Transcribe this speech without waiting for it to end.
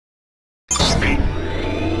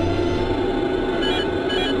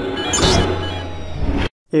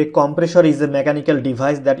A compressor is a mechanical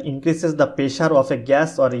device that increases the pressure of a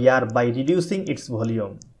gas or air by reducing its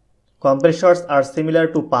volume. Compressors are similar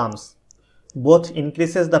to pumps. Both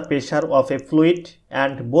increases the pressure of a fluid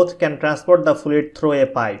and both can transport the fluid through a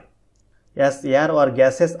pipe. As air or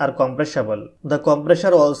gases are compressible, the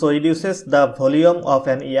compressor also reduces the volume of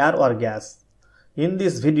an air or gas. In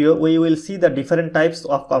this video, we will see the different types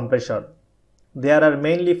of compressor. There are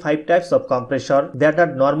mainly 5 types of compressor that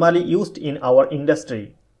are normally used in our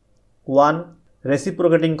industry. 1.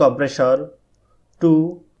 Reciprocating compressor.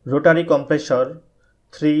 2. Rotary compressor.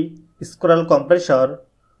 3. Scroll compressor.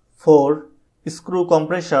 4. Screw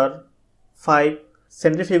compressor. 5.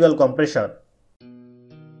 Centrifugal compressor.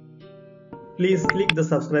 Please click the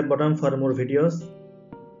subscribe button for more videos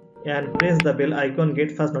and press the bell icon to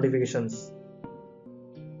get fast notifications.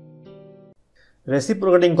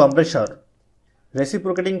 Reciprocating compressor.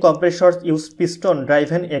 Reciprocating compressors use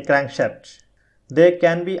piston-driven a crankshaft. They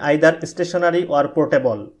can be either stationary or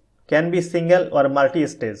portable, can be single or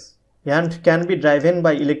multi-stage, and can be driven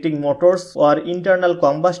by electric motors or internal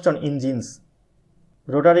combustion engines.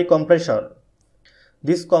 Rotary compressor.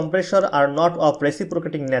 These compressors are not of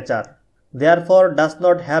reciprocating nature, therefore does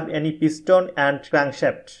not have any piston and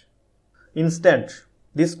crankshaft. Instead,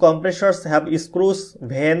 these compressors have screws,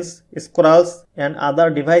 vanes, scrolls, and other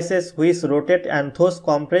devices which rotate and thus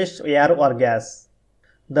compress air or gas.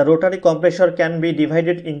 The rotary compressor can be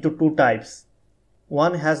divided into 2 types.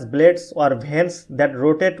 One has blades or vanes that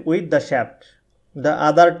rotate with the shaft. The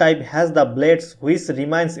other type has the blades which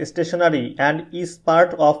remains stationary and is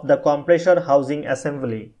part of the compressor housing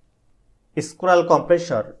assembly. Scroll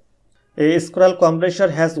compressor. A scroll compressor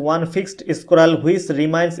has one fixed scroll which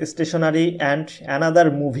remains stationary and another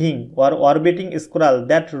moving or orbiting scroll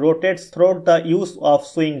that rotates through the use of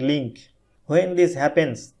swing link. When this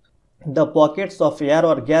happens, the pockets of air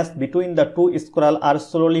or gas between the 2 scrolls are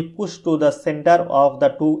slowly pushed to the center of the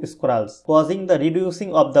 2 scrolls, causing the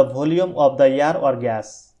reducing of the volume of the air or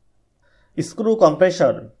gas. Screw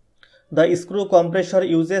compressor. The screw compressor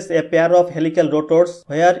uses a pair of helical rotors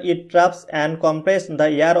where it traps and compresses the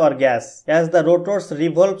air or gas as the rotors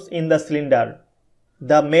revolve in the cylinder.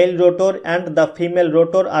 The male rotor and the female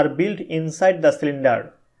rotor are built inside the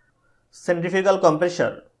cylinder. Centrifugal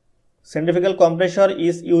compressor. Centrifugal compressor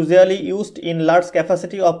is usually used in large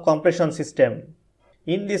capacity of compression system.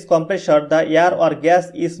 In this compressor, the air or gas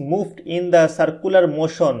is moved in the circular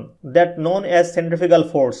motion that known as centrifugal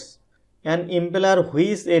force. An impeller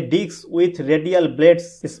which a disc with radial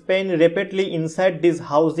blades spin rapidly inside this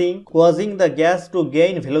housing, causing the gas to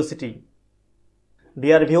gain velocity.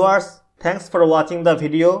 Dear viewers, thanks for watching the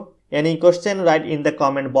video. Any question, write in the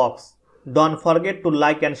comment box. Don't forget to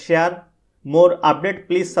like and share. More update,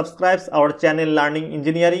 please subscribe our channel Learning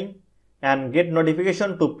Engineering and get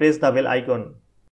notification to press the bell icon.